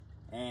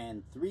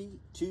And 3,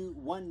 2,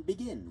 1,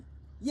 begin.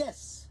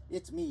 Yes,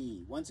 it's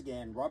me, once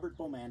again, Robert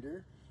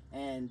Beaumander,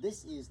 and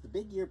this is the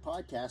Big Year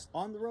Podcast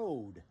on the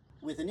road,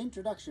 with an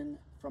introduction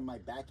from my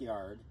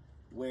backyard,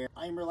 where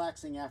I'm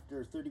relaxing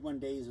after 31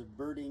 days of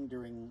birding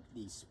during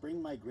the spring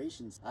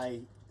migrations.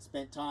 I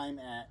spent time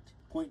at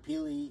Point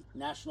Pelee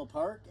National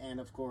Park, and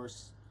of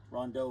course,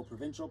 Rondeau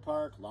Provincial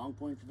Park, Long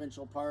Point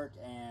Provincial Park,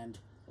 and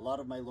a lot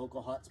of my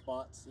local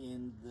hotspots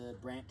in the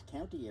Brant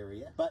County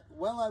area. But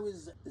while I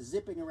was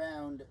zipping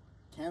around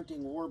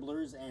counting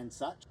warblers and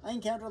such, I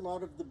encountered a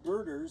lot of the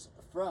birders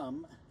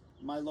from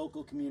my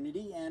local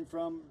community and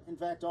from, in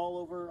fact, all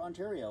over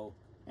Ontario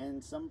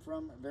and some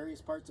from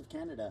various parts of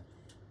Canada.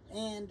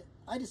 And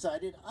I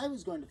decided I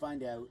was going to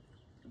find out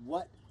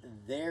what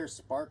their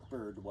spark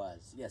bird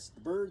was. Yes,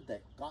 the bird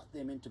that got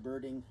them into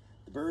birding,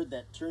 the bird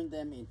that turned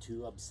them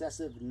into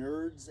obsessive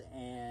nerds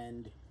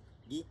and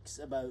geeks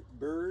about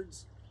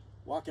birds,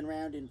 walking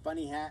around in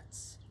funny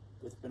hats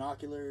with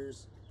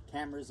binoculars,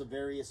 cameras of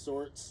various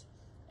sorts,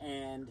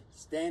 and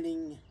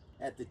standing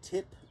at the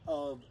tip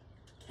of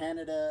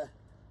Canada,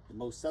 the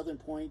most southern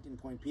point in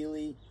Point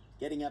Pelee,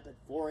 getting up at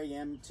 4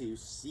 a.m. to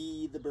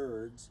see the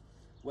birds.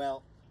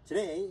 Well,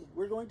 today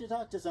we're going to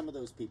talk to some of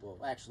those people.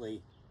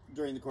 Actually,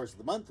 during the course of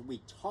the month, I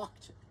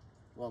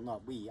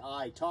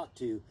talked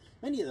to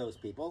many of those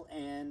people,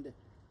 and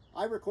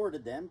I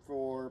recorded them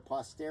for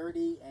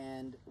posterity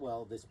and,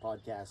 well, this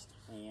podcast.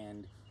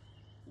 And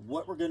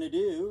what we're going to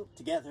do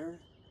together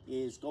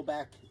is go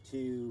back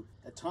to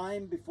a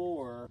time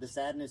before the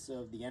sadness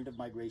of the end of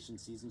migration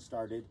season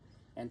started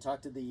and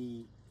talk to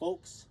the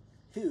folks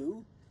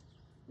who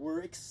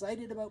were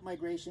excited about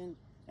migration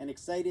and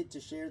excited to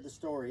share the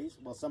stories.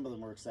 Well, some of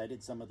them were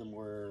excited, some of them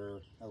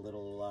were a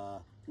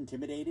little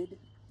intimidated,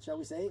 shall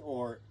we say,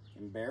 or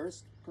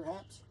embarrassed,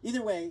 perhaps.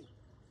 Either way,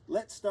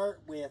 let's start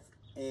with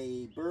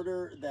a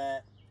birder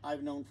that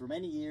I've known for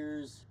many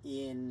years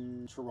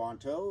in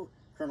Toronto.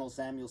 Colonel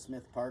Samuel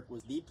Smith Park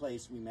was the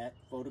place we met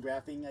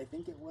photographing, I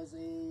think it was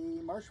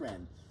a marsh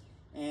wren.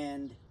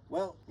 And,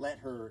 well, let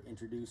her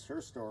introduce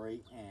her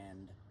story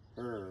and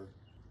her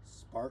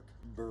spark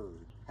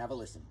bird. Have a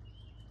listen.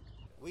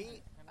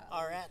 We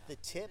are at the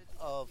tip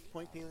of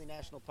Point Pelee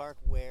National Park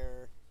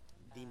where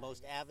the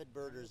most avid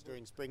birders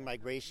during spring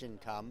migration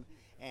come.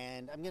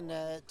 And I'm going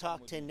to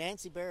talk to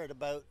Nancy Barrett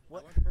about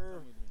what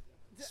her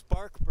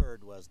spark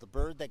bird was, the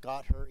bird that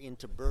got her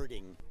into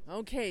birding.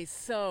 Okay,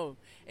 so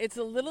it's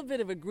a little bit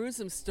of a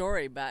gruesome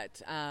story,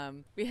 but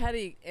we had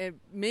a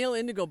male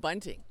indigo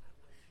bunting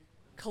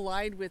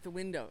collide with the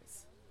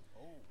windows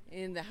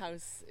in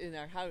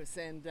our house,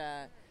 and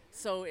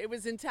so it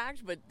was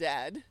intact but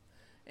dead,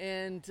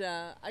 and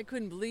I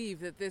couldn't believe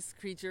that this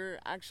creature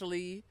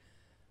actually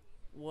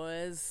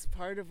was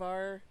part of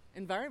our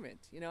environment.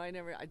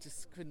 I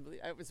just couldn't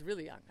believe. I was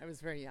really young. I was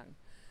very young.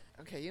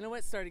 Okay, you know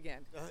what? Start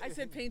again. I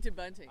said painted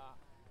bunting.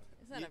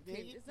 It's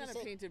not a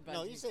painted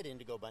bunting. No, you said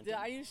indigo bunting.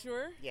 Are you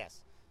sure? Yes.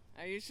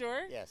 Are you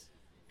sure? Yes.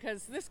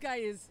 Because this guy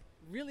is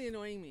really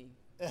annoying me.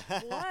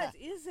 What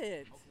is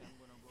it?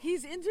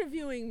 He's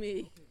interviewing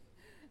me.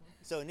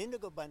 So an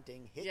indigo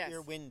bunting hit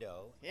your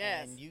window,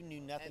 and you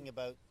knew nothing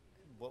about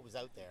what was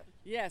out there.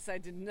 Yes, I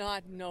did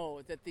not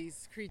know that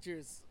these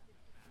creatures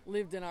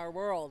lived in our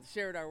world,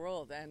 shared our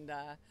world, and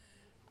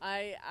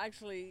I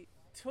actually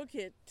took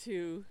it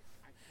to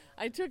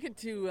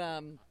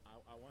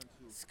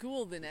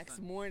school the next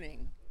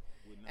morning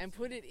and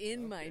put it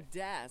in my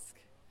desk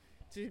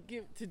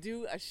to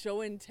do a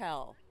show and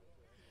tell.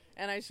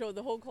 And I showed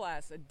the whole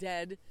class a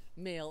dead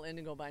male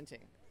indigo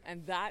bunting.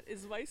 And that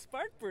is my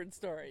sparkbird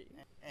story.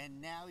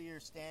 And now you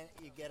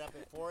get up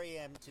at 4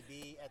 a.m. to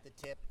be at the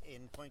tip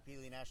in Point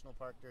Pelee National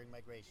Park during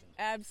migration.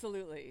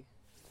 Absolutely.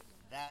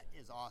 That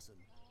is awesome.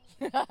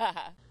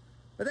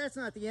 But that's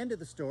not the end of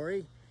the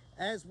story.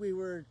 As we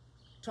were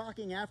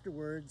talking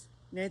afterwards,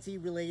 Nancy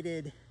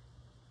related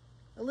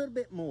a little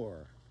bit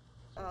more.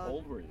 How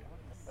old were you?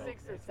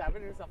 6 or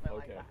 7 or something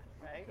like that,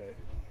 right? Okay.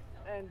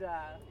 And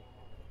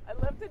I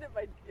left it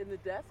in the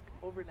desk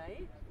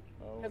overnight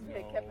because we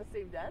had kept the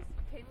same desk.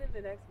 Came in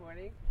the next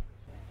morning.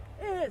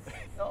 There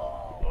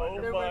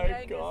were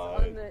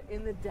maggots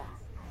in the desk.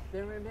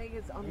 There were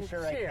maggots on the chair.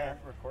 You sure I can't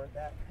record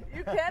that?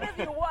 You can if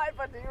you want,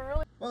 but you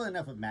really... Well,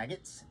 enough of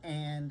maggots,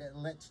 and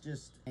let's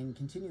just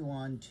continue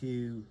on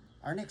to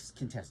our next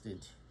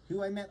contestant,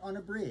 who I met on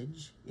a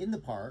bridge in the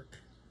park,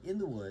 in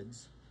the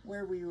woods,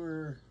 where we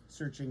were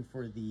searching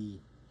for the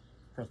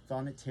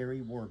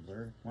Provincial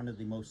warbler, one of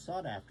the most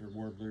sought-after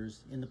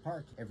warblers in the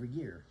park every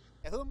year.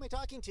 Who am I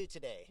talking to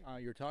today?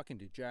 You're talking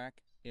to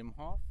Jack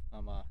Imhoff.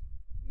 I'm a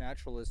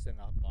naturalist and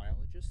a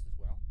biologist as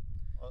well.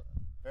 Well,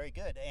 very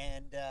good,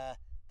 and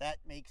that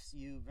makes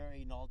you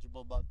very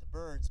knowledgeable about the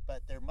birds,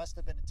 but there must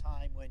have been a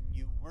time when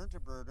you weren't a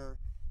birder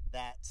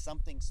that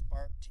something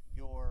sparked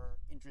your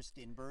interest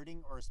in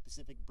birding, or a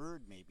specific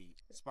bird maybe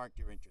sparked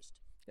your interest.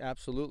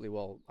 Absolutely.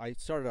 Well, I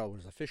started out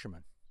as a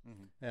fisherman,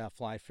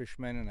 fly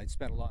fisherman, and I'd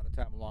spent a lot of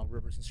time along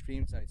rivers and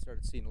streams, and I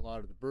started seeing a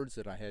lot of the birds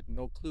that I had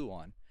no clue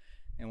on.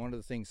 And one of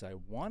the things I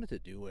wanted to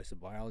do as a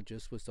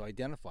biologist was to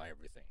identify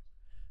everything.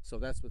 So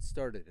that's what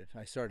started it.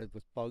 I started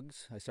with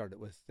bugs, I started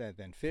with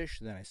then fish,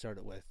 then I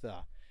started with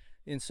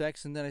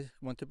insects, and then I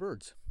went to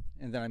birds.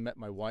 And then I met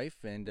my wife,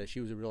 and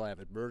she was a real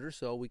avid birder,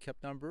 so we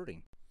kept on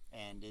birding.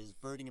 And is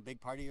birding a big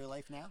part of your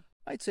life now?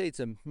 I'd say it's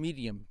a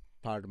medium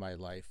part of my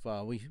life.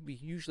 We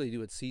usually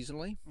do it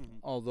seasonally,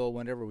 although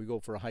whenever we go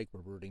for a hike,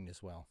 we're birding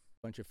as well.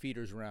 Bunch of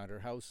feeders around our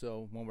house,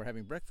 so when we're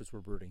having breakfast, we're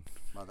birding.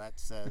 Well,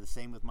 that's the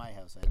same with my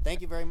house.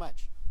 Thank you very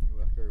much. You're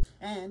welcome.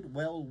 And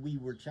while we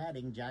were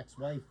chatting, Jack's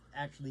wife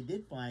actually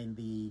did find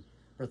the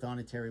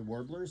Provincial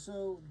warbler,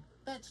 so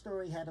that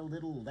story had a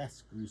little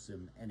less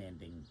gruesome an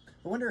ending.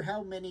 I wonder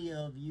how many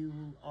of you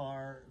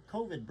are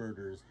COVID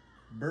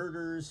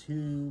birders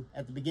who,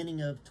 at the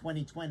beginning of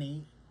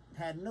 2020,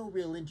 had no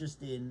real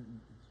interest in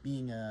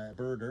being a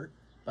birder,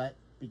 but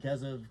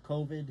because of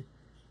COVID,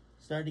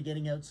 started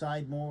getting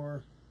outside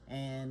more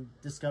and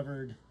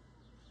discovered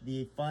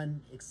the fun,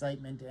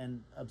 excitement,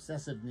 and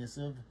obsessiveness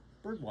of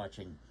bird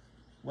watching.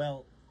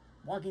 Well,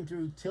 walking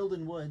through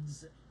Tilden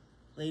Woods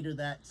later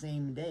that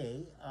same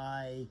day,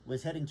 I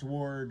was heading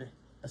toward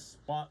a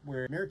spot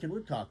where American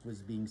woodcock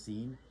was being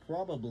seen,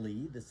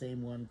 probably the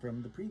same one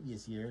from the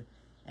previous year,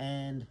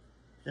 and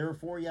there were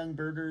 4 young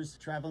birders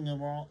traveling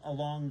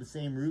along the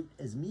same route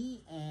as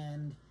me,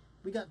 and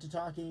we got to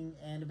talking,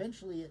 and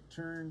eventually it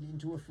turned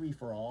into a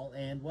free-for-all,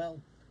 and, well,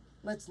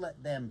 let's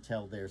let them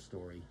tell their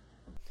story.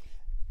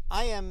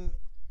 I am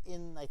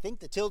in, I think,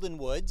 the Tilden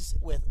Woods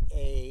with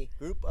a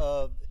group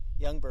of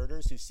young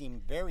birders who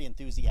seem very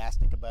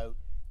enthusiastic about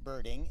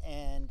birding,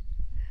 and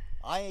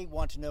I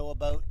want to know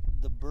about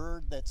the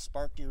bird that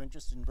sparked your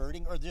interest in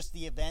birding, or just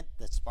the event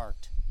that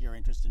sparked your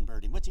interest in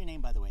birding. What's your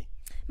name, by the way?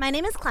 My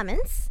name is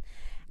Clemens.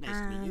 Nice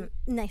to meet you.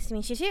 Nice to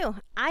meet you too.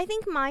 I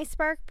think my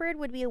spark bird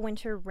would be a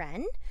winter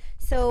wren.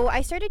 So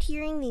I started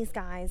hearing these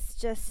guys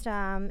just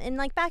in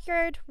like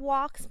backyard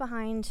walks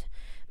behind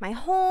my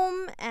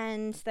home,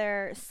 and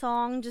their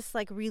song just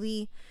like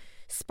really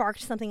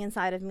sparked something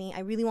inside of me. I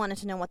really wanted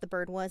to know what the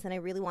bird was, and I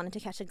really wanted to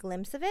catch a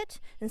glimpse of it.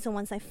 And so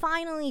once I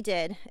finally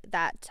did,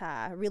 that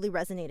really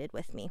resonated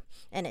with me,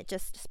 and it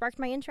just sparked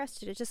my interest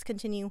to just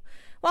continue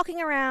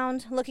walking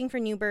around looking for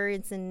new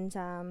birds, and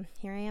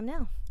here I am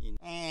now.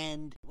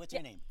 And what's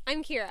your name?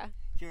 I'm Kira.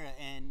 Kira,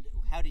 and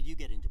how did you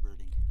get into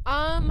birding?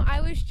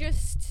 I was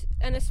just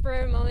in a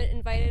spur of a moment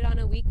invited on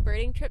a week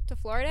birding trip to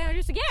Florida. I was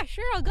just like, yeah,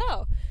 sure, I'll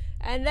go.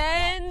 And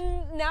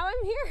then now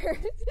I'm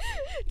here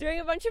doing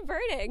a bunch of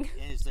birding.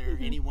 Is there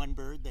any one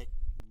bird that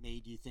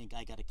made you think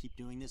I got to keep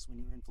doing this when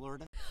you were in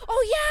Florida?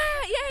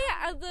 Oh,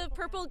 yeah. The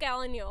purple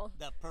gallinule.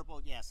 The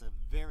purple, yes, a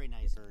very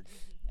nice bird.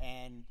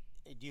 And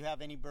do you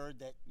have any bird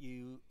that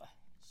you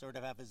sort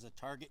of have as a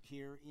target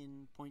here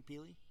in Point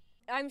Pelee?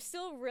 I'm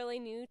still really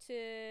new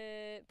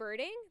to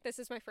birding. This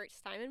is my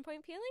first time in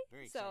Point Pelee.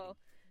 Very exciting. So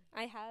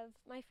I have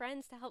my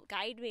friends to help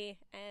guide me.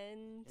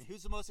 And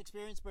who's the most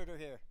experienced birder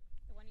here?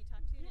 The one you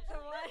talked to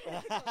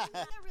initially.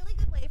 It's a really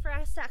good way for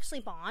us to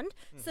actually bond.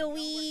 So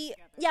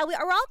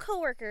we're all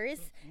co-workers,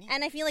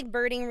 and I feel like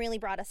birding really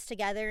brought us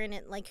together, and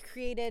it like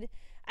created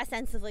a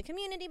sense of like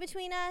community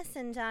between us,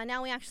 and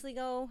now we actually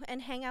go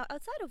and hang out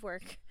outside of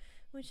work,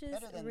 which is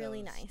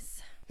really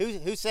nice.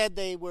 Who said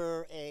they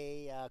were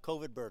a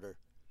COVID birder?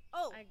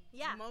 Oh,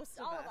 yeah. Most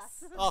of all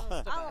us. All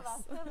of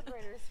us. COVID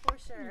birders, for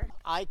sure.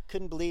 I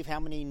couldn't believe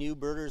how many new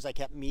birders I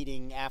kept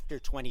meeting after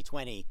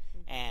 2020.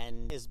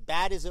 And as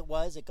bad as it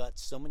was, it got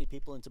so many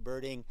people into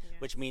birding,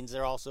 which means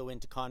they're also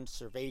into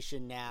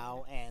conservation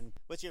now. And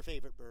what's your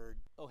favorite bird?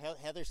 Oh,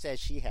 Heather says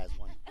she has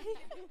one.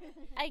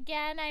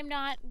 Again, I'm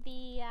not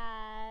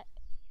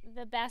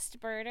the best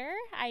birder.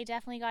 I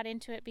definitely got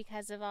into it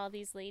because of all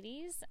these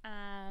ladies.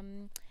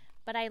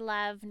 But I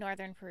love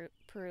northern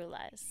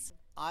parulas.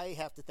 I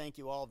have to thank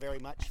you all very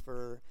much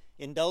for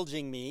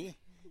indulging me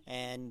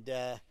and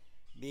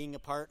being a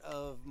part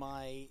of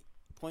my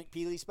Point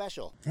Pelee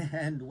special.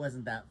 And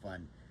wasn't that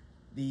fun?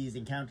 These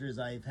encounters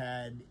I've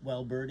had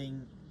while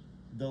birding,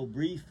 though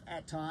brief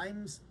at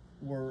times,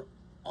 were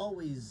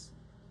always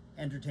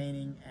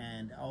entertaining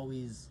and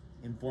always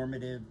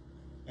informative,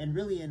 and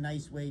really a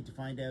nice way to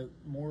find out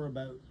more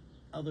about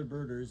other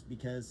birders,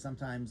 because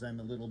sometimes I'm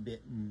a little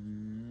bit,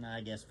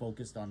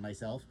 focused on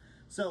myself.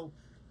 So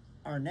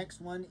our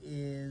next one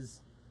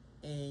is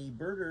a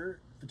birder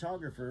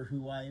photographer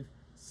who I've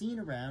seen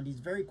around. He's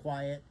very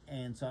quiet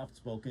and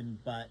soft-spoken,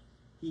 but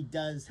he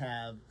does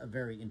have a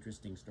very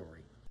interesting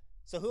story.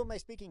 So who am I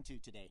speaking to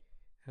today?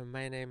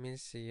 My name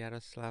is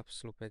Jaroslav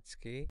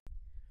Slupetsky.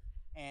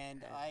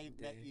 And I've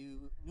met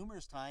you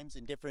numerous times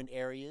in different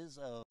areas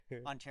of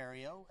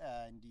Ontario,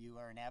 and you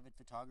are an avid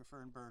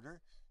photographer and birder.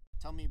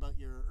 Tell me about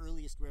your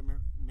earliest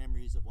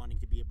memories of wanting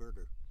to be a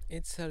birder.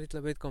 It's a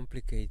little bit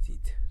complicated.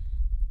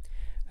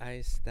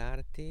 I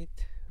started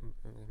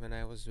when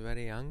I was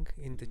very young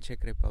in the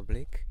Czech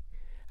Republic.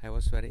 I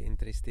was very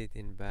interested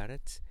in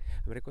birds,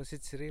 because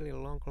it's really a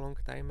long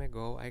time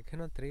ago. I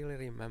cannot really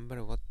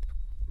remember what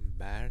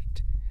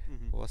bird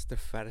was the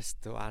first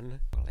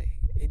one.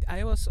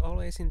 I was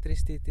always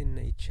interested in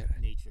nature.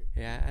 Nature.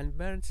 Yeah, and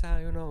birds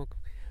are,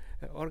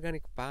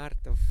 organic part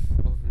of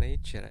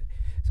nature.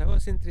 So I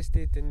was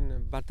interested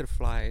in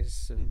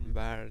butterflies,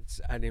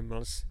 birds,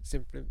 animals,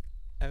 simply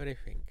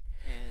everything.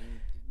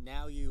 And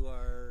now you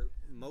are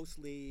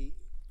mostly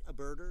a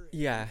birder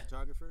and a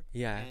photographer?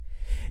 Yeah.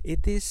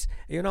 It is,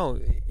 you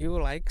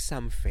like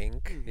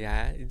something,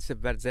 it's a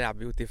birds, they are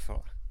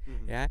beautiful,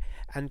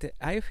 and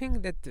I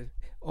think that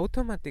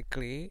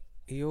automatically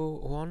you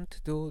want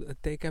to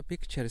take a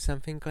picture,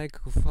 something like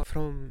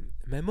from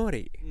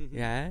memory,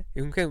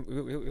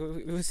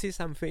 you see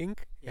something,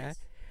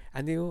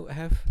 and you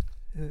have,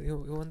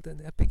 you want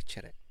a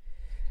picture,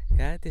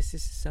 this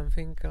is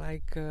something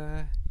like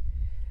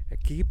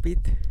keep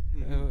it,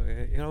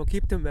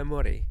 keep the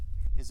memory.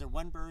 Is there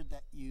one bird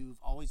that you've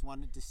always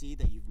wanted to see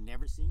that you've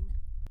never seen?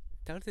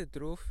 Tell the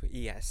truth,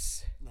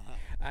 yes.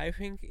 I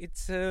think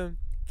it's a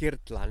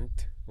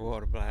Kirtland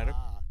warbler.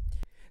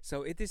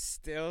 So it is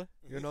still,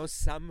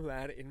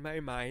 somewhere in my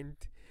mind.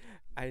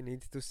 I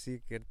need to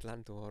see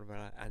Kirtland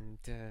warbler and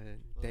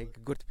take a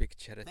good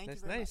picture.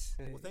 That's nice.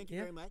 Well, thank you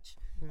very much.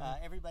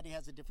 Everybody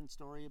has a different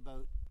story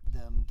about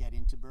them get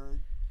into bird.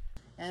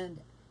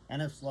 And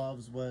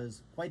Anaslav's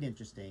was quite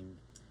interesting.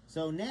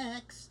 So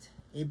next,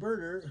 a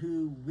birder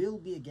who will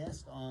be a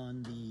guest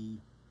on the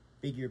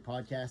Big Year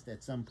podcast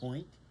at some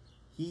point.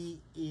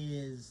 He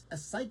is a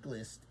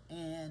cyclist,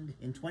 and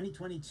in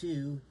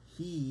 2022,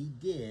 he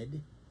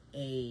did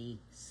a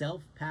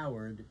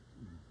self-powered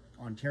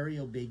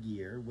Ontario Big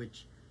Year,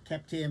 which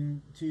kept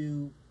him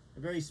to a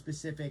very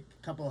specific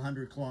couple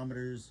hundred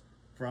kilometers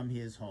from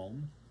his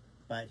home,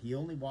 but he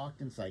only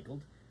walked and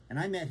cycled. And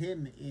I met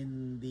him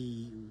in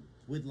the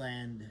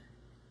Woodland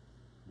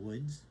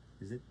Woods.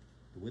 Is it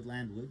the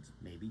Woodland Woods?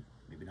 Maybe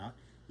not.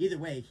 Either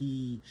way,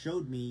 he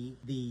showed me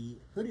the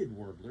hooded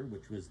warbler,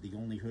 which was the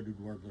only hooded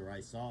warbler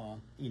I saw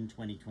in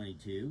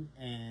 2022.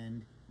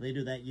 And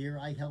later that year,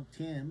 I helped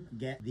him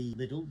get the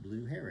little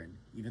blue heron,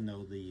 even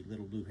though the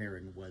little blue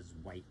heron was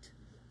white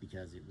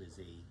because it was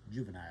a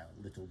juvenile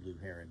little blue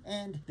heron.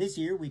 And this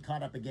year, we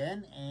caught up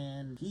again,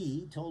 and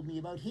he told me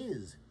about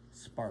his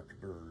spark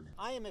bird.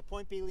 I am at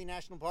Point Pelee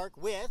National Park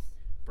with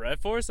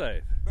Brett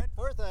Forsyth.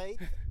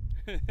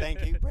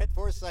 Thank you. Brett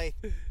Forsyth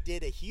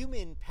did a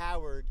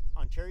human-powered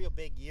Ontario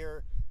Big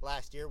Year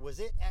last year. Was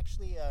it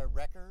actually a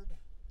record?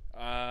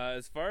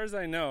 As far as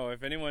I know,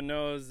 if anyone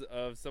knows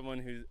of someone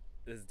who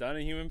has done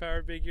a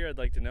human-powered Big Year, I'd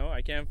like to know.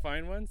 I can't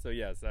find one, so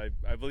yes,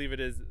 I believe it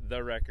is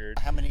the record.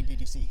 How many did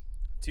you see?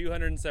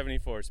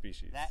 274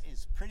 species. That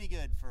is pretty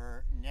good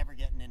for never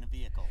getting in a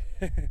vehicle.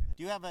 Do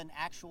you have an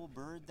actual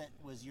bird that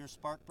was your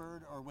spark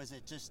bird, or was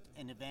it just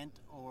an event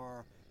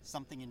or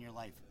something in your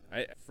life?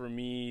 For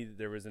me,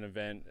 there was an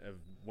event of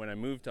when I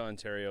moved to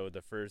Ontario,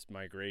 the first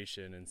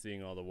migration and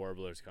seeing all the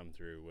warblers come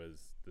through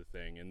was the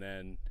thing. And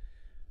then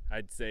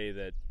I'd say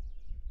that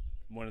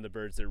one of the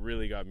birds that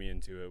really got me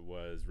into it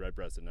was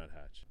red-breasted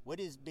nuthatch. What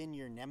has been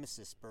your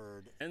nemesis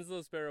bird?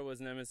 Henslow sparrow was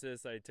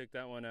nemesis. I took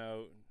that one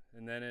out,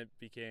 and then it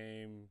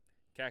became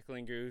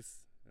cackling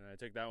goose, and I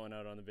took that one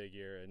out on the Big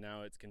Year, and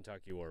now it's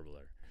Kentucky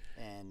warbler.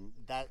 And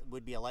that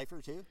would be a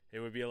lifer too? It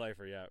would be a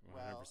lifer, yeah,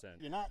 100%. Well,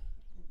 you're not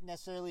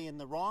necessarily in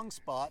the wrong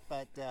spot,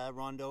 but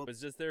Rondeau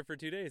was just there for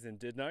 2 days and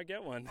did not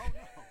get one.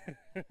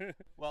 Oh no.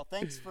 Well,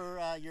 thanks for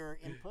your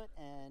input,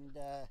 and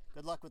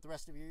good luck with the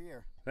rest of your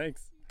year.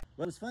 Thanks.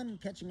 Well, it was fun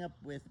catching up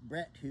with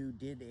Brett, who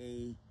did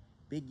a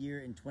Big Year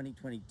in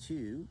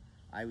 2022.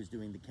 I was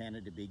doing the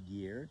Canada Big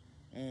Year,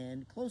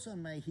 and close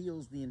on my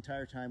heels the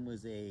entire time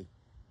was a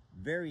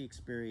very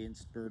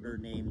experienced birder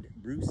named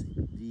Bruce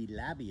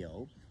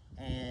DeLabio,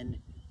 and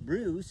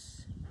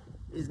Bruce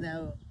is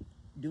now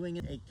doing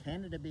a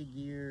Canada Big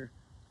Year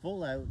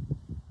full out,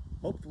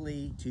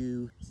 hopefully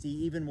to see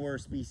even more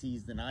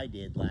species than I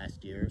did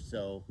last year.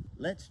 So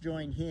let's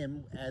join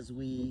him as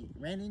we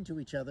ran into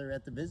each other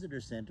at the visitor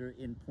center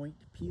in Point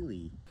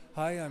Pelee.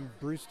 Hi, I'm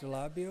Bruce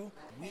DeLabio.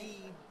 We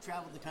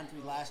traveled the country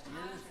last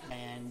year,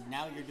 and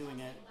now you're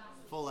doing a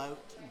full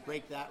out,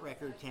 break that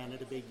record,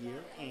 Canada Big Year.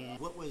 And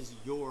what was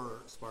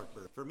your spark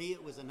bird? For me,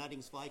 it was a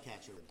Nutting's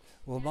Flycatcher.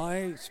 Well,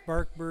 my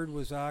spark bird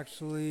was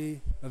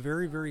actually a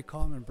very, very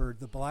common bird,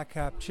 the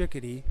black-capped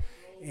chickadee.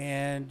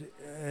 And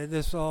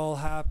this all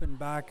happened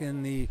back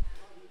in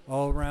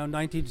all around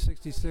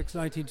 1966,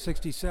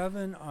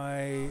 1967.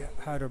 I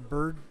had a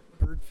bird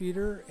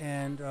feeder,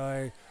 and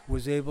I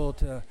was able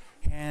to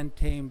hand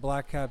tame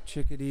black-capped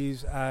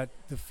chickadees at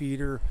the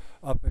feeder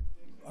up at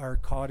our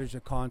cottage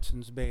at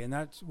Constance Bay, and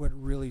that's what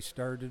really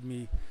started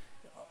me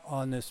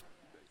on this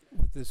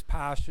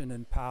passion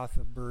and path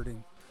of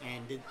birding.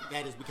 And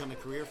that has become a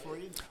career for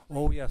you?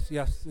 Oh yes,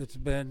 it's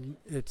been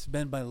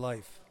my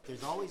life.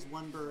 There's always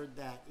one bird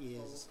that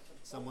is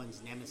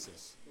someone's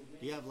nemesis.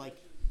 Do you have like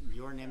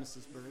your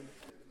nemesis bird?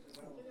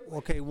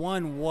 Okay,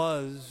 one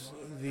was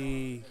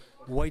the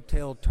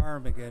white-tailed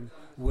ptarmigan,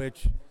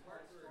 which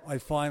I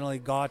finally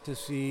got to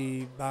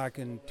see back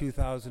in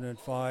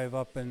 2005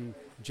 up in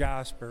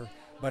Jasper,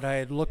 but I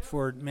had looked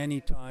for it many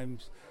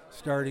times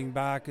starting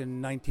back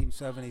in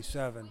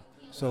 1977.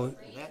 So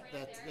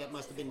that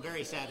must have been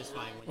very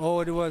satisfying.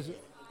 It was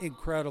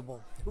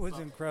incredible. It was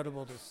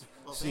incredible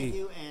to see. Thank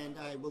you, and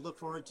I will look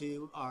forward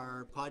to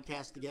our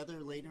podcast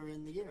together later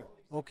in the year.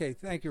 Okay,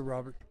 thank you,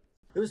 Robert.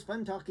 It was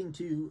fun talking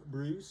to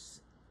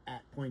Bruce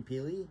at Point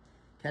Pelee,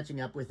 catching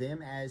up with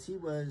him, as he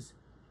was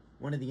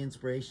one of the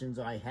inspirations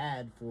I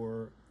had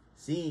for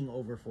seeing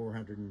over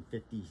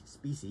 450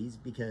 species,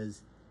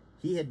 because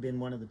he had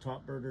been one of the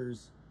top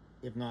birders,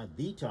 if not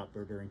the top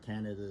birder in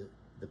Canada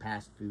the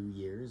past few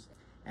years.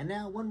 And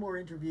now one more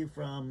interview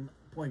from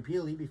Point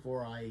Pelee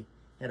before I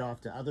head off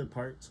to other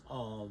parts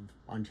of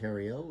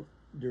Ontario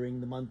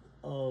during the month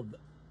of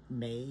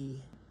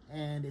May.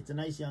 And it's a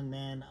nice young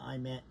man I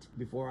met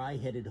before I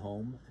headed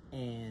home,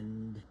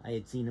 and I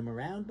had seen him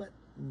around but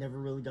never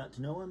really got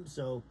to know him,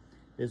 so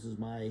this was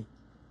my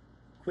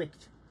quick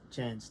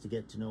chance to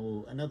get to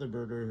know another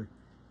birder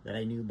that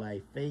I knew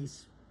by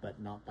face but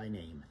not by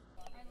name.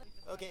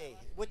 Okay,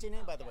 what's your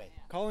name, by the way?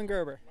 Colin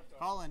Gerber.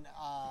 Colin,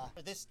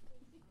 for this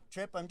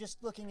trip, I'm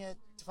just looking to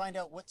find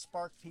out what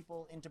sparked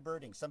people into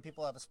birding. Some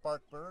people have a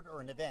spark bird or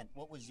an event.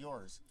 What was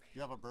yours? Do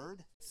you have a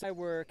bird? So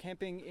we're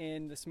camping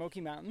in the Smoky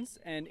Mountains,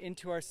 and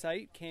into our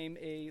sight came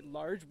a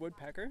large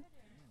woodpecker.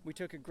 We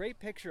took a great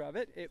picture of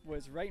it. It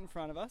was right in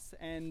front of us,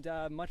 and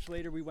much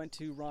later we went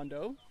to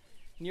Rondeau,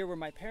 near where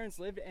my parents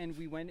lived, and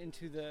we went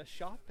into the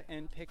shop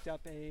and picked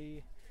up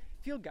a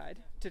field guide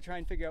to try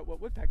and figure out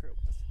what woodpecker it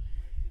was.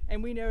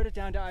 And we narrowed it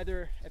down to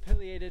either a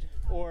pileated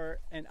or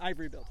an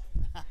ivory-billed.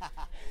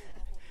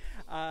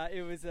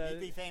 You'd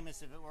be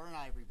famous if it were an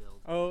ivory-billed.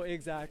 Oh,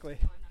 exactly.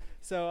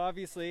 So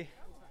obviously,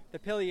 the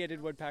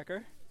pileated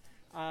woodpecker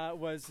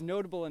was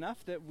notable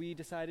enough that we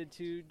decided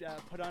to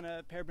put on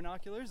a pair of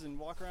binoculars and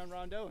walk around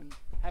Rondeau, and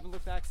haven't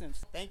looked back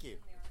since. Thank you.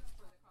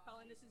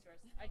 Colin, this is yours.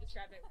 I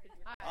described it.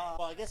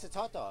 Well, I guess it's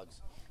hot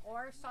dogs.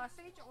 Or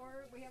sausage,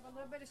 or we have a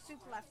little bit of soup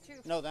left too.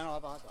 No, then I'll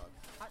have a hot dog.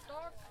 Hot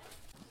dog.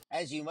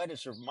 As you might have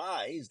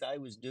surmised, I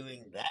was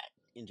doing that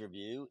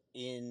interview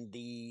in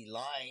the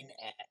line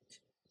at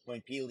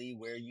Point Pelee,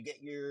 where you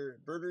get your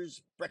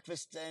birders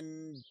breakfast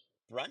and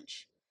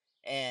brunch.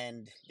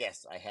 And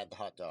yes, I had the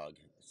hot dog.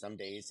 Some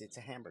days it's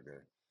a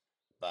hamburger,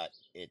 but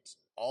it's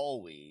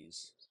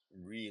always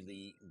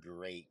really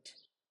great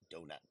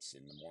donuts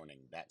in the morning,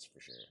 that's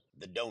for sure.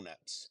 The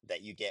donuts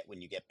that you get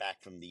when you get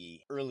back from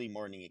the early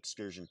morning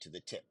excursion to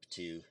the tip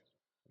to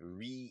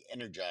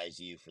re-energize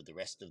you for the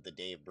rest of the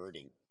day of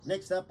birding.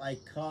 Next up, I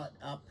caught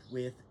up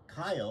with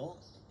Kyle,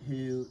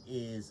 who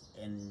is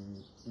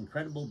an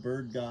incredible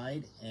bird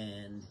guide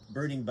and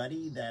birding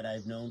buddy that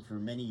I've known for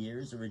many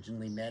years.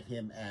 Originally met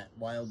him at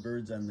Wild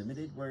Birds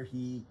Unlimited, where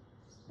he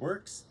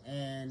works,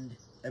 and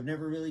I've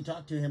never really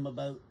talked to him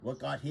about what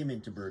got him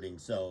into birding,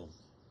 so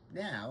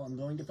now I'm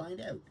going to find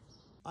out.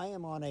 I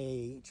am on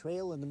a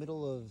trail in the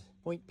middle of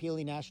Point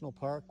Pelee National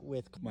Park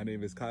with... My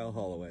name is Kyle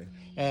Holloway.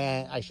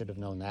 And I should have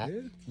known that.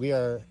 Yeah. We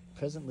are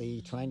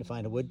presently trying to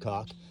find a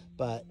woodcock,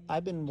 but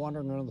I've been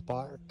wandering around the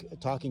park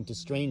talking to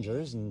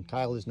strangers, and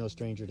Kyle is no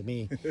stranger to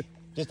me,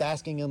 just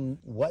asking them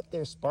what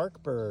their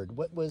spark bird,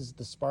 what was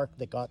the spark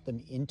that got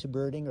them into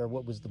birding, or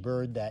what was the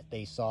bird that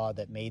they saw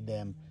that made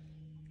them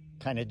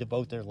kind of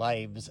devote their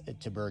lives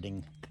to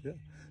birding. Yeah.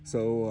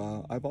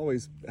 So I've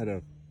always had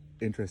an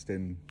interest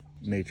in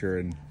nature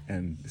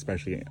and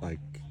especially like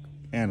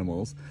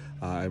animals.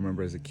 I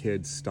remember as a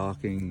kid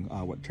stalking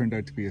what turned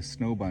out to be a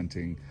snow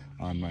bunting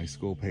on my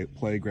school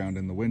playground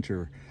in the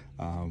winter,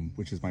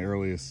 which is my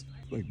earliest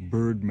like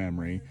bird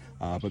memory.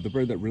 But the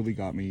bird that really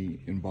got me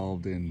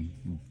involved in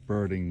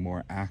birding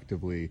more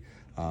actively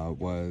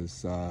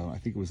was I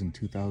think it was in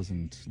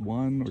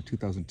 2001 or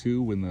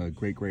 2002 when the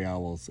great gray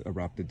owls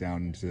erupted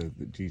down into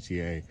the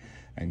GTA,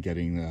 and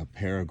getting a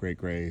pair of great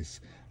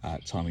grays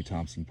at Tommy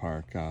Thompson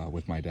Park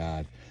with my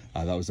dad.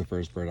 That was the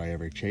first bird I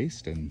ever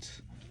chased, and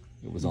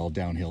it was all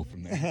downhill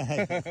from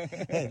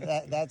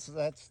there. That's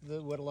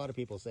what a lot of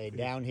people say,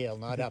 downhill,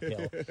 not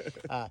uphill.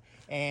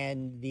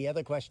 And the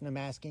other question I'm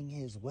asking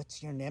is,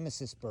 what's your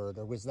nemesis bird,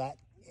 or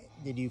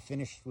did you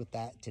finish with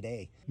that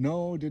today?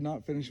 No, did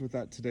not finish with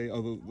that today,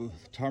 although the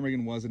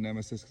ptarmigan was a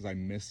nemesis because I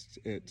missed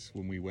it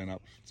when we went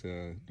up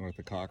to north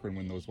of Cochrane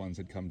when those ones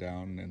had come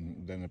down and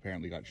then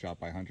apparently got shot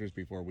by hunters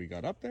before we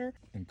got up there.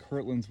 And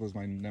Kirtland's was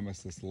my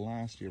nemesis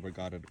last year, but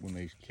got it when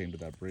they came to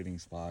that breeding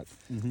spot.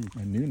 Mm-hmm.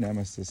 My new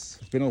nemesis,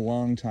 it's been a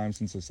long time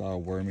since I saw a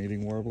Worm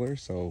Eating Warbler,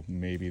 so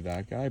maybe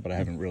that guy, but I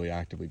haven't really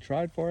actively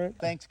tried for it.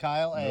 Thanks,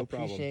 Kyle. I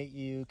appreciate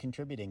you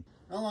contributing.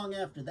 Not long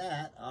after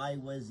that, I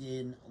was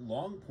in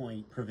Long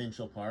Point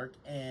Provincial Park,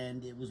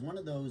 and it was one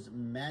of those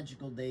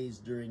magical days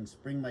during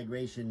spring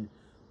migration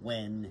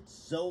when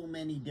so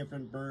many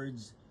different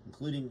birds,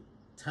 including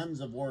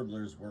tons of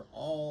warblers, were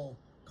all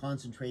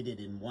concentrated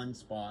in one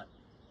spot.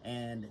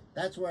 And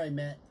that's where I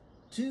met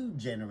two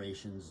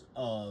generations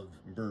of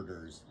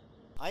birders.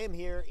 I am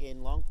here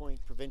in Long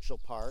Point Provincial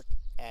Park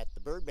at the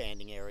bird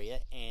banding area,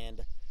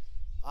 and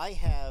I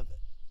have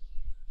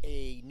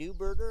a new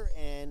birder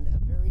and a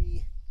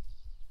very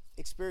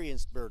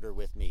experienced birder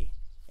with me.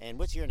 And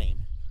what's your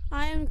name?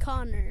 I'm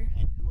Connor.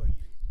 And who are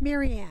you?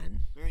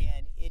 Marianne.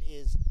 Marianne, it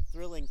is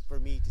thrilling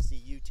for me to see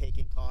you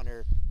taking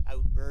Connor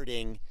out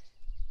birding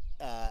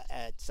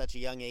at such a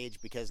young age,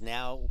 because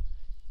now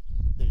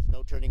there's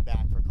no turning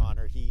back for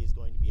Connor. He is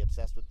going to be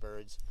obsessed with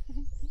birds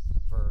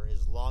for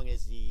as long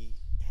as he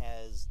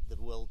has the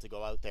will to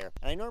go out there.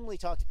 And I normally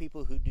talk to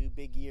people who do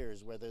big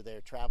years, whether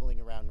they're traveling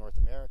around North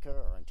America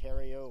or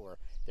Ontario or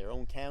their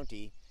own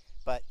county.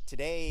 But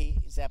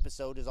today's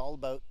episode is all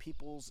about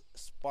people's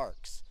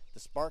sparks. The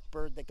spark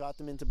bird that got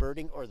them into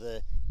birding, or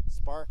the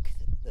spark,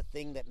 the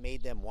thing that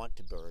made them want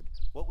to bird.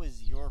 What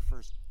was your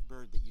first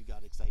bird that you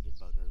got excited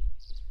about?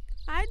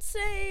 I'd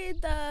say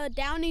the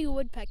downy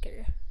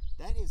woodpecker.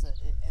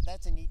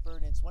 That's a neat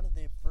bird. It's one of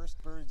the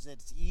first birds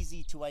that's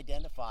easy to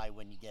identify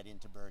when you get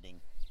into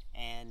birding.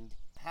 And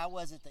how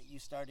was it that you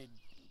started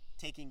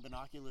taking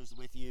binoculars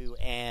with you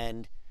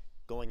and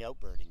going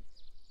out birding?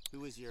 Who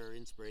was your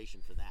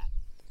inspiration for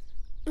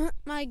that?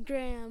 My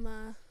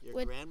grandma.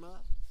 Your grandma?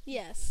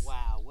 Yes.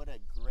 Wow, what a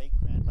great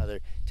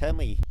grandmother. Tell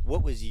me,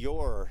 what was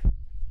your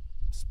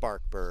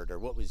spark bird, or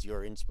what was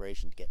your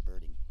inspiration to get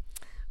birding?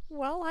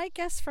 Well, I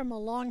guess from a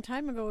long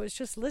time ago, it was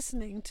just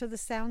listening to the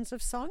sounds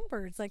of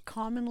songbirds, like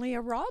commonly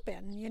a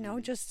robin,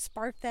 just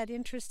sparked that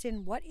interest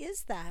in what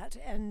is that.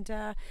 And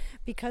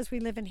because we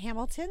live in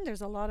Hamilton,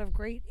 there's a lot of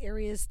great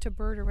areas to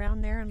bird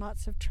around there and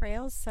lots of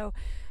trails. So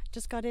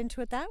just got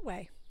into it that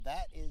way.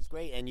 That is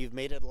great, and you've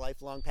made it a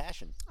lifelong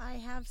passion. I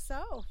have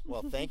so.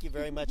 Well, thank you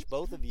very much,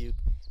 both of you,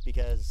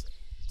 because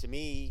to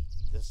me,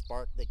 the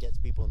spark that gets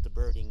people into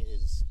birding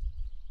is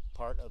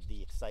part of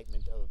the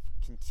excitement of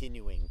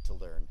continuing to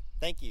learn.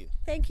 Thank you.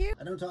 Thank you.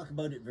 I don't talk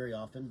about it very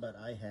often, but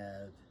I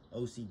have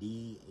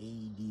OCD,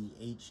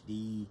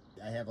 ADHD.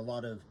 I have a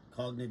lot of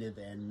cognitive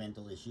and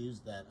mental issues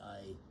that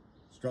I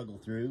struggle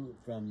through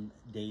from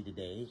day to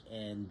day,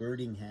 and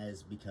birding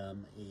has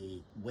become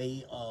a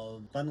way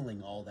of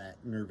funneling all that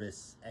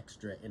nervous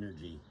extra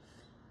energy.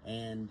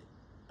 And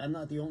I'm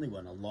not the only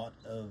one. A lot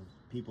of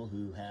people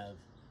who have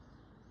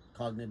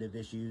cognitive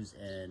issues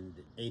and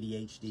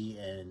ADHD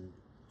and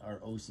our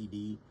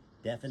OCD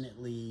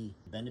definitely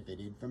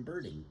benefited from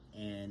birding.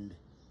 And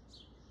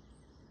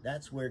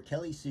that's where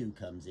Kelly Sue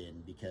comes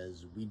in,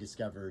 because we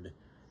discovered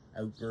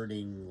out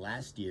birding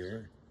last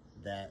year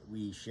that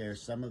we share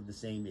some of the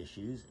same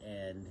issues,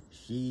 and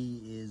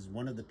she is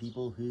one of the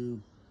people who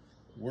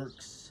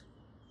works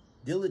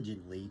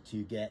diligently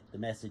to get the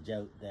message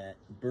out that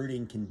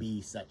birding can be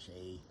such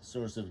a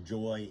source of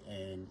joy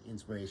and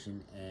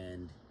inspiration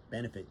and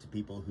benefit to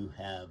people who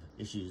have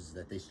issues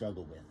that they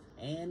struggle with.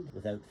 And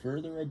without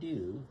further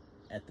ado,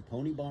 at the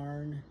Pony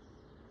Barn,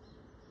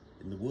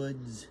 in the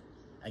woods,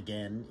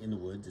 again in the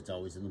woods, it's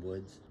always in the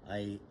woods,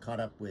 I caught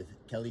up with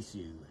Kelly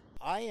Sue.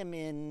 I am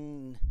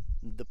in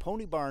the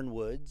Pony Barn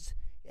Woods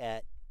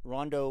at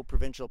Rondeau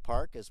Provincial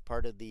Park as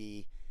part of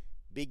the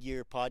Big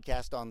Year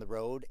podcast on the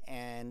road,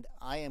 and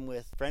I am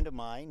with a friend of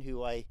mine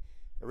who I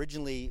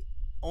originally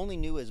only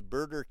knew as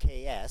Birder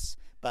KS,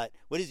 but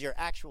what is your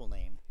actual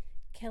name?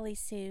 Kelly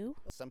Sue.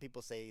 Some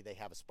people say they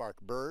have a spark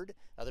bird,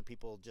 other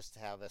people just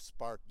have a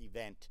spark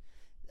event,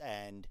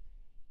 and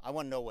I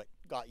want to know what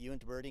got you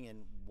into birding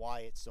and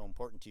why it's so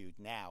important to you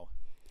now.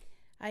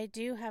 I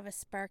do have a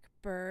spark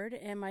bird,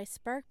 and my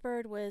spark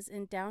bird was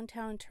in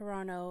downtown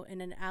Toronto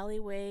in an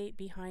alleyway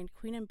behind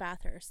Queen and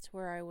Bathurst,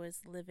 where I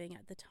was living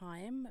at the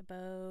time,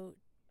 about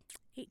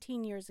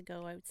 18 years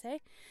ago, I would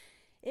say.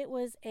 It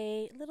was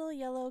a little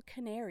yellow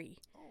canary.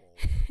 Oh.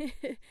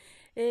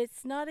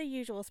 It's not a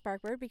usual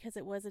spark bird because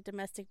it was a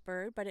domestic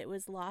bird, but it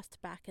was lost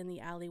back in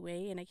the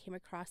alleyway, and I came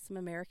across some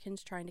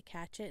Americans trying to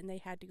catch it, and they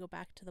had to go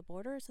back to the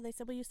border, so they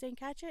said, will you stay and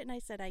catch it? And I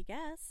said, I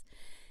guess.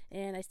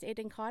 And I stayed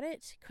and caught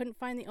it, couldn't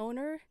find the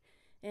owner,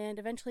 and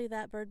eventually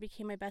that bird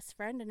became my best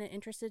friend, and it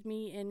interested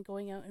me in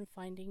going out and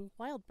finding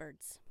wild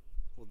birds.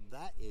 Well,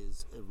 that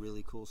is a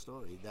really cool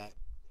story. That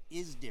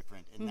is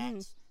different,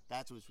 and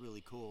that's what's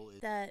really cool.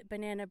 That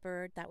banana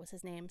bird, that was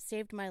his name,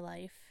 saved my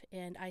life,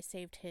 and I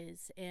saved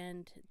his,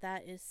 and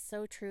that is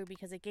so true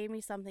because it gave me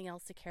something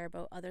else to care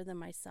about other than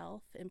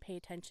myself and pay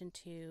attention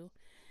to.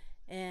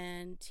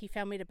 And he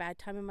found me at a bad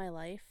time in my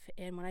life,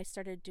 and when I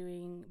started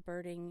doing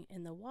birding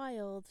in the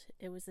wild,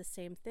 it was the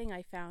same thing.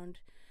 I found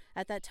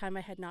at that time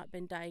I had not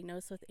been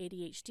diagnosed with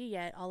ADHD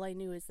yet. All I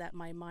knew is that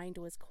my mind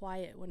was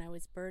quiet when I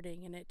was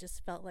birding, and it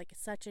just felt like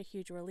such a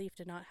huge relief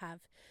to not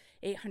have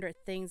 800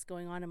 things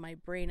going on in my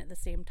brain at the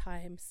same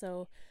time.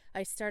 So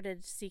I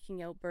started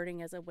seeking out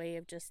birding as a way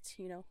of just,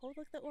 oh,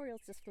 look, the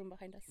Orioles just flew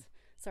behind us.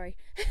 Sorry.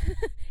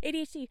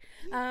 ADHD.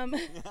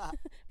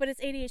 But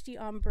it's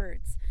ADHD on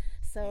birds.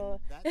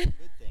 So and that's a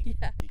good thing.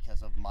 Yeah.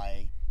 Because of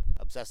my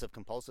obsessive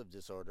compulsive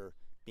disorder,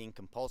 being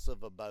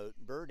compulsive about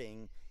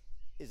birding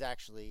is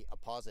actually a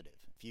positive.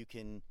 If you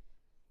can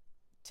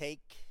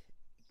take,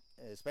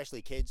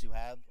 especially kids who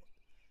have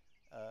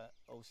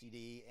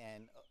OCD,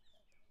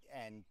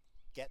 and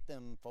get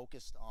them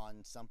focused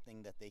on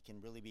something that they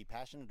can really be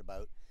passionate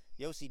about,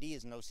 the OCD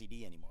isn't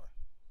OCD anymore.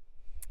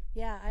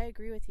 Yeah, I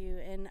agree with you.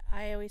 And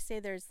I always say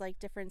there's like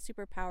different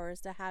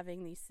superpowers to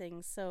having these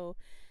things. So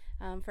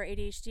for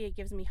ADHD, it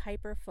gives me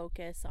hyper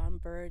focus on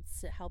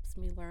birds. It helps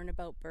me learn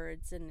about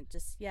birds, and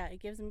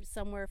it gives me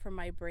somewhere for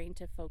my brain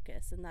to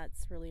focus, and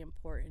that's really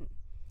important.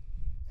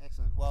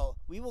 Excellent. Well,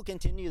 we will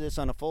continue this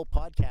on a full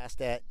podcast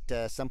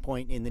at some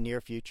point in the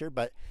near future,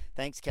 but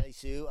thanks, Kelly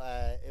Sue.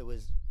 It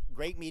was great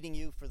great meeting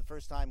you for the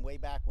first time way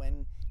back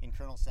when in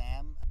Colonel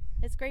Sam.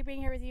 It's great being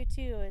here with you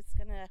too.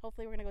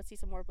 Hopefully we're gonna go see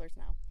some warblers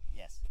now.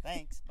 Yes,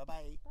 thanks.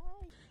 Bye-bye.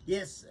 Bye.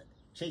 Yes,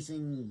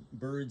 chasing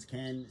birds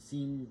can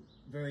seem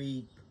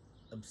very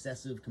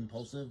obsessive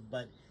compulsive,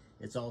 but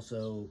it's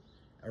also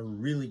a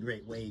really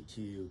great way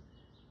to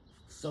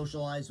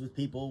socialize with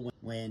people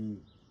when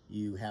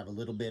you have a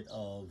little bit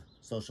of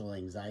social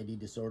anxiety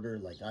disorder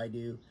like I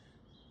do.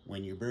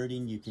 When you're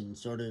birding, you can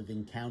sort of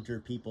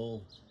encounter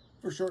people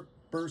for short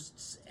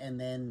bursts and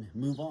then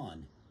move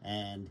on.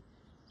 And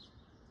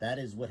that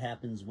is what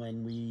happens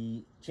when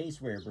we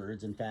chase rare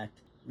birds. In fact,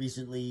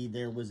 recently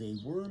there was a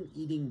worm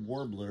eating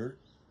warbler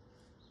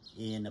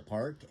in a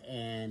park,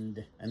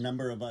 and a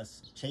number of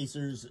us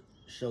chasers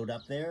showed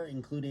up there,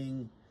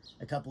 including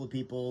a couple of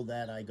people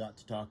that I got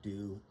to talk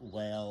to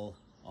while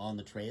on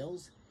the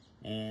trails.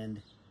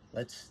 And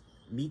let's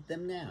meet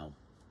them now.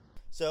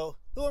 So,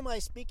 who am I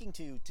speaking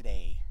to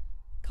today?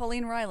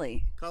 Colleen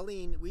Riley.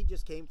 Colleen, we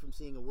just came from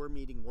seeing a worm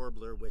eating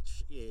warbler,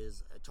 which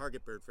is a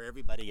target bird for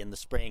everybody in the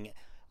spring.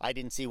 I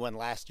didn't see one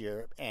last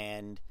year,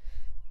 and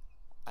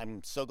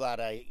I'm so glad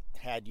I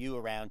had you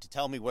around to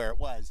tell me where it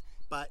was.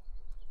 But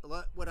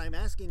what I'm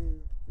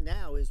asking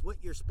now is what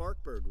your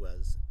spark bird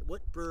was.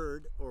 What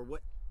bird or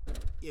what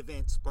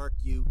event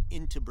sparked you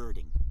into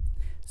birding?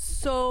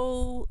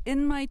 So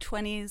in my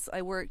 20s,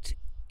 I worked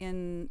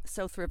in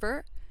South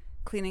River,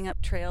 cleaning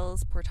up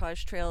trails,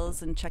 portage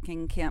trails, and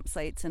checking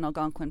campsites in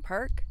Algonquin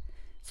Park.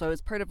 So I was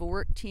part of a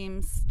work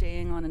team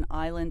staying on an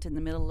island in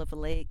the middle of a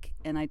lake,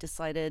 and I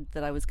decided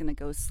that I was going to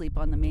go sleep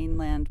on the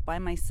mainland by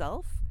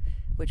myself,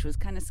 which was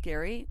kind of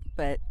scary.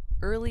 But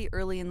early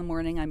in the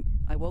morning,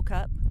 I woke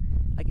up.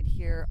 I could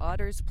hear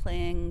otters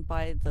playing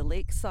by the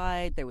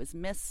lakeside. There was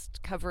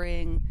mist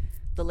covering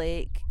the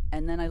lake,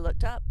 and then I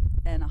looked up,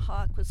 and a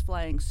hawk was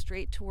flying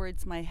straight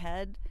towards my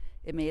head.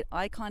 It made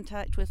eye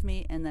contact with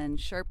me and then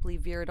sharply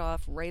veered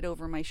off right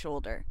over my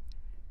shoulder.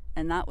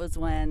 And that was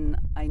when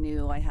I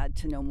knew I had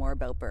to know more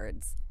about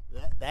birds.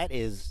 That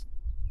is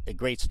a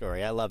great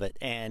story. I love it.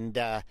 And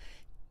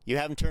you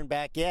haven't turned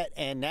back yet.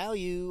 And now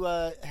you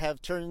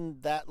have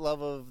turned that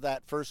love of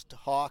that first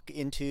hawk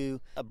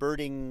into a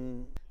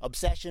birding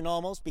obsession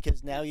almost,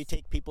 because now you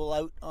take people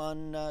out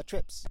on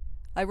trips.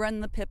 I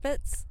run the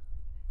Pipits.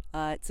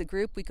 It's a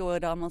group. We go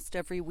out almost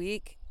every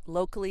week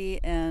locally,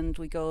 and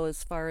we go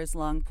as far as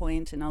Long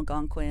Point and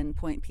Algonquin,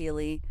 Point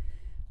Pelee.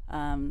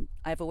 I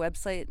have a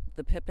website,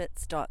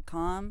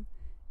 thepipits.com,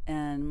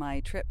 and my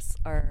trips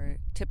are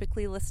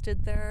typically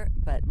listed there,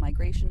 but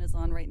migration is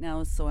on right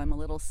now, so I'm a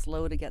little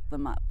slow to get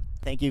them up.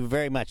 Thank you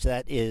very much.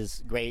 That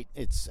is great.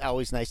 It's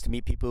always nice to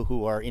meet people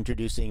who are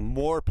introducing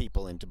more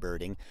people into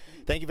birding.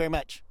 Thank you very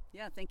much.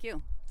 Yeah, thank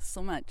you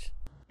so much.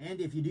 And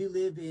if you do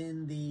live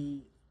in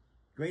the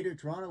Greater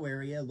Toronto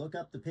area, look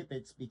up the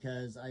Pipits,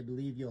 because I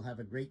believe you'll have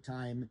a great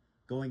time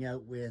going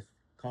out with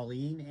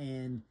Colleen,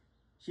 and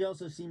she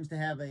also seems to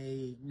have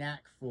a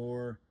knack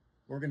for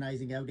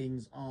organizing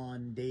outings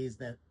on days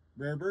that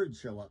rare birds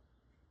show up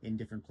in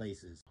different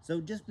places. So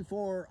just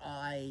before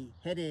I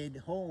headed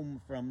home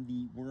from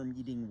the worm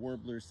eating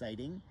warbler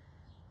sighting,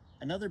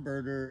 another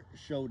birder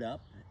showed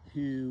up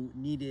who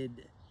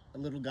needed a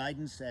little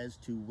guidance as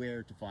to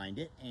where to find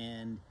it,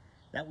 and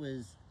that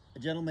was a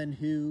gentleman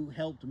who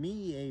helped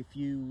me a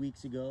few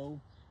weeks ago,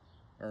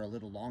 or a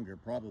little longer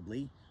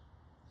probably,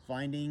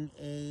 finding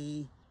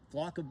a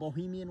flock of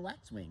Bohemian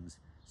waxwings.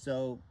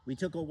 So we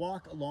took a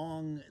walk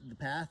along the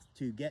path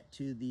to get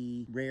to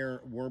the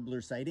rare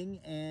warbler sighting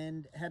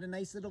and had a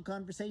nice little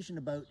conversation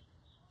about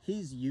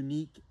his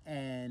unique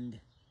and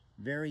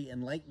very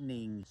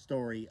enlightening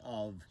story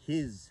of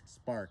his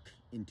spark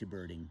into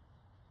birding.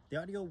 The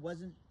audio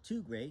wasn't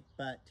too great,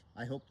 but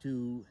I hope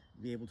to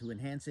be able to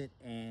enhance it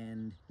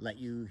and let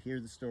you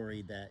hear the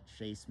story that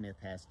Shay Smith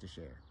has to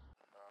share.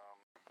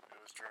 It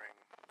was during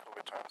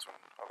COVID times when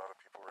a lot of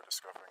people were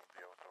discovering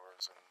the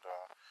outdoors, and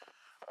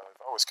I've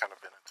always kind of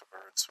been into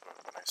birds, but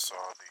when I saw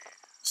the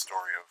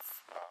story of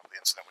the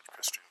incident with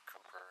Christian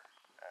Cooper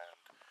and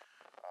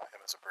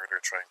him as a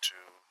birder trying to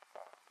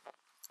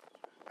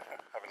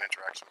have an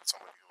interaction with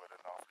somebody who had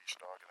an off-leash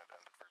dog and it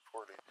ended very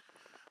poorly,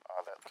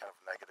 that kind of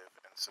negative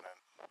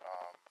incident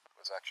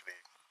was actually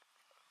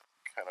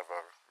kind of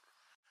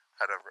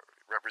had a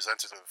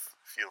representative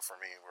feel for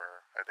me,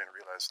 where I didn't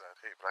realize that,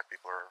 hey, black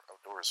people are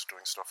outdoors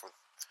doing stuff with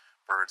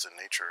birds and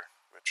nature,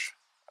 which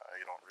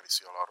you don't really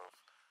see a lot of.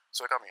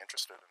 So it got me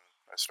interested, and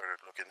I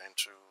started looking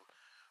into,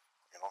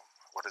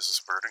 what is this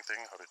birding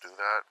thing, how to do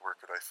that, where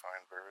could I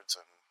find birds,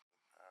 and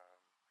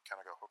kind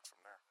of got hooked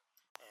from there.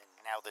 And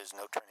now there's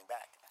no turning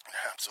back.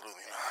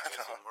 Absolutely not.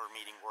 We're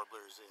meeting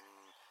warblers in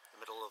the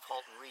middle of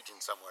Halton region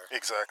somewhere.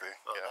 Exactly.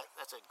 Well, yeah.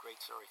 That's a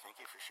great story.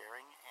 Thank you for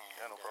sharing. And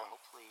yeah, no problem.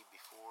 Hopefully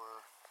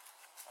before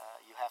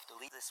you have to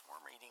leave, this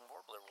worm-eating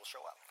warbler will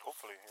show up.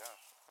 Hopefully, yeah.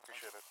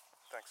 Appreciate it.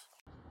 Thanks.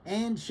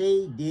 And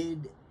Shay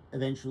did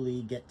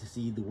eventually get to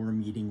see the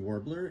worm-eating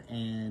warbler,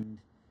 and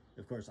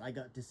of course I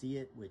got to see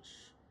it, which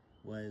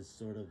was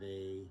sort of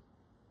a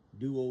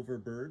do-over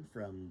bird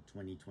from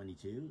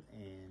 2022,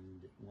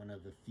 and one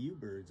of the few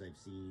birds I've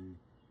seen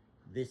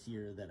this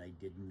year that I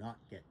did not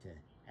get to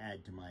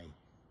add to my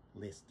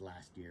list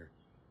last year.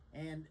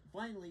 And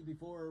finally,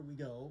 before we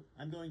go,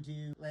 I'm going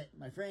to let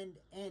my friend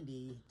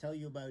Andy tell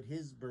you about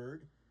his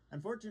bird.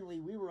 Unfortunately,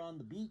 we were on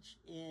the beach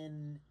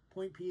in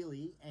Point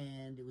Pelee,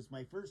 and it was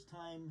my first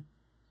time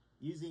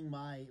using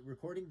my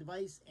recording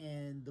device,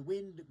 and the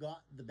wind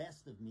got the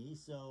best of me,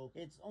 so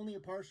it's only a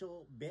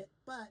partial bit,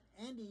 but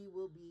Andy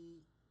will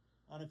be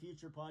on a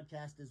future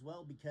podcast as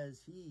well,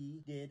 because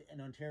he did an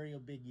Ontario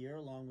Big Year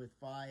along with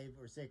 5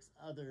 or 6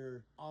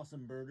 other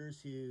awesome birders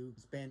who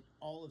spent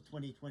all of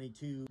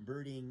 2022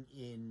 birding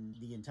in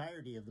the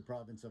entirety of the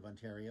province of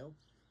Ontario.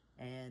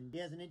 And he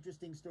has an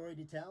interesting story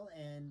to tell,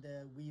 and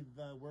we've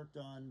worked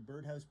on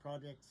birdhouse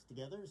projects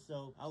together,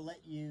 so I'll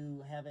let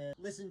you have a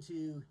listen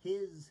to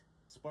his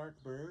spark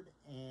bird,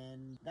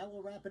 and that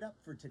will wrap it up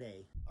for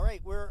today. All right,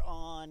 we're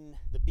on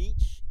the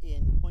beach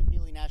in Point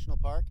Pelee National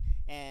Park,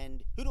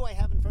 and who do I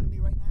have in front of me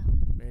right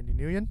now? Andy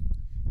Nguyen.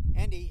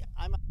 Andy,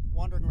 I'm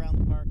wandering around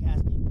the park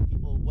asking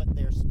people what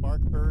their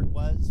spark bird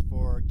was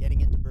for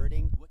getting into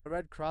birding. A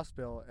red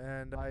crossbill,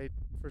 and I,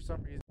 for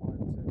some reason,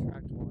 wanted to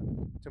attract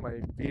one to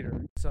my feeder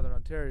in Southern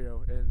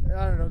Ontario, and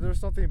I don't know, there was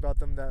something about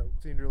them that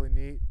seemed really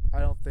neat. I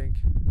don't think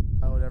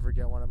I would ever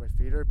get one on my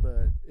feeder,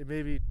 but it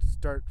made me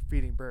start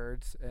feeding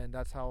birds, and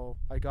that's how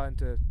I got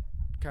into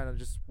kind of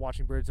just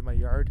watching birds in my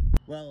yard.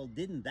 Well,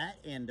 didn't that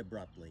end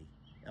abruptly?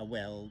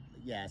 Well,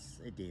 yes,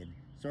 it did.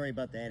 Sorry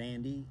about that,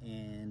 Andy,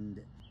 and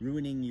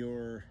ruining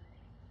your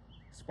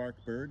spark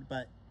bird,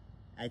 but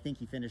I think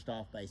he finished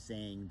off by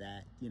saying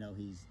that, you know,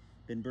 he's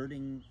been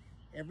birding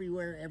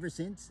everywhere ever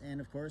since,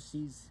 and of course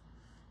he's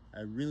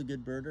a really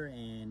good birder,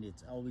 and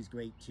it's always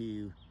great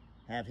to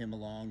have him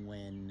along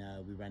when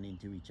we run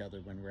into each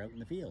other when we're out in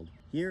the field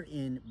here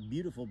in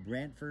beautiful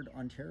Brantford,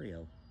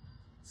 Ontario.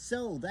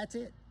 So that's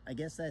it. I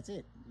guess that's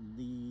it.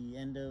 The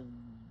end of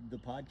the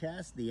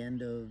podcast, the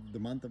end of the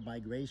month of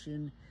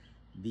migration,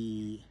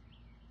 the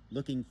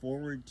looking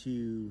forward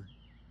to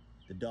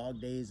the dog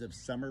days of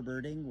summer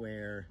birding,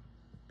 where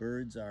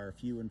birds are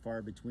few and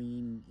far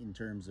between in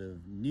terms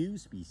of new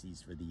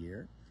species for the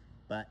year,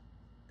 but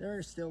there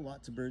are still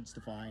lots of birds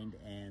to find,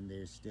 and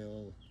there's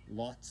still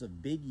lots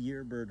of big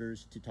year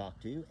birders to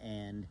talk to,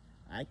 and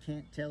I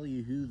can't tell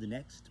you who the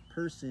next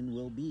person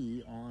will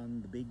be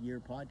on the Big Year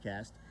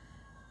podcast,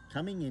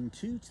 coming in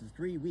 2 to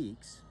 3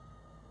 weeks,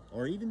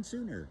 or even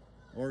sooner,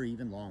 or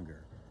even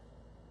longer.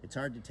 It's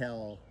hard to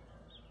tell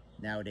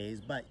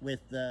nowadays, but with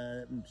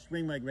the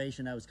spring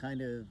migration, I was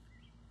kind of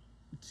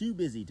too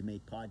busy to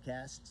make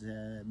podcasts,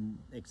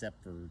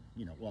 except for,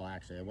 you know, well,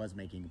 actually I was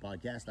making a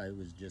podcast, I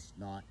was just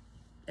not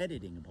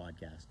editing a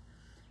podcast.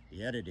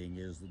 The editing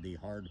is the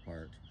hard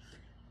part.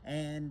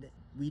 And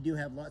we do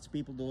have lots of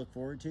people to look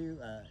forward to.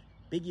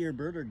 Big Year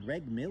birder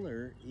Greg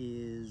Miller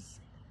is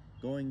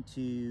going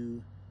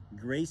to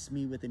grace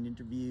me with an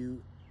interview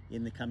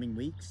in the coming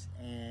weeks,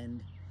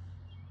 and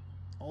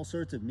all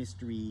sorts of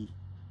mystery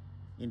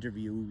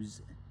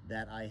interviews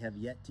that I have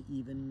yet to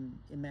even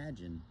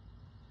imagine.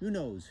 Who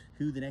knows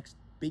who the next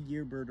Big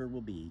Year birder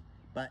will be,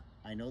 but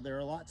I know there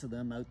are lots of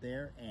them out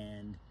there,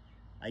 and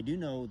I do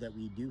know that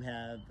we do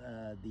have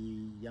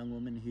the young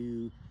woman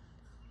who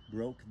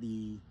broke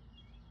the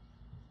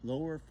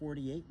lower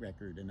 48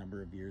 record a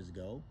number of years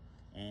ago,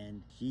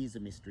 and she's a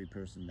mystery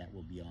person that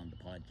will be on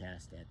the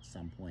podcast at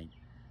some point.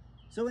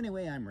 So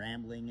anyway, I'm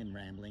rambling,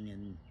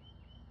 and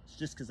it's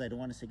just because I don't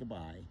want to say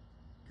goodbye,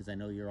 because I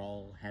know you're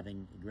all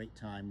having a great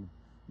time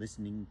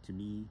listening to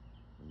me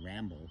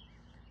ramble,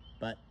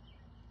 but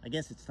I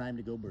guess it's time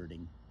to go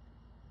birding.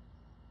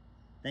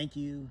 Thank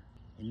you.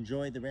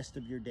 Enjoy the rest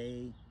of your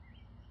day.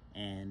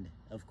 And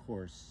of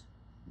course,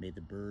 may the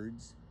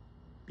birds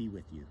be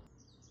with you.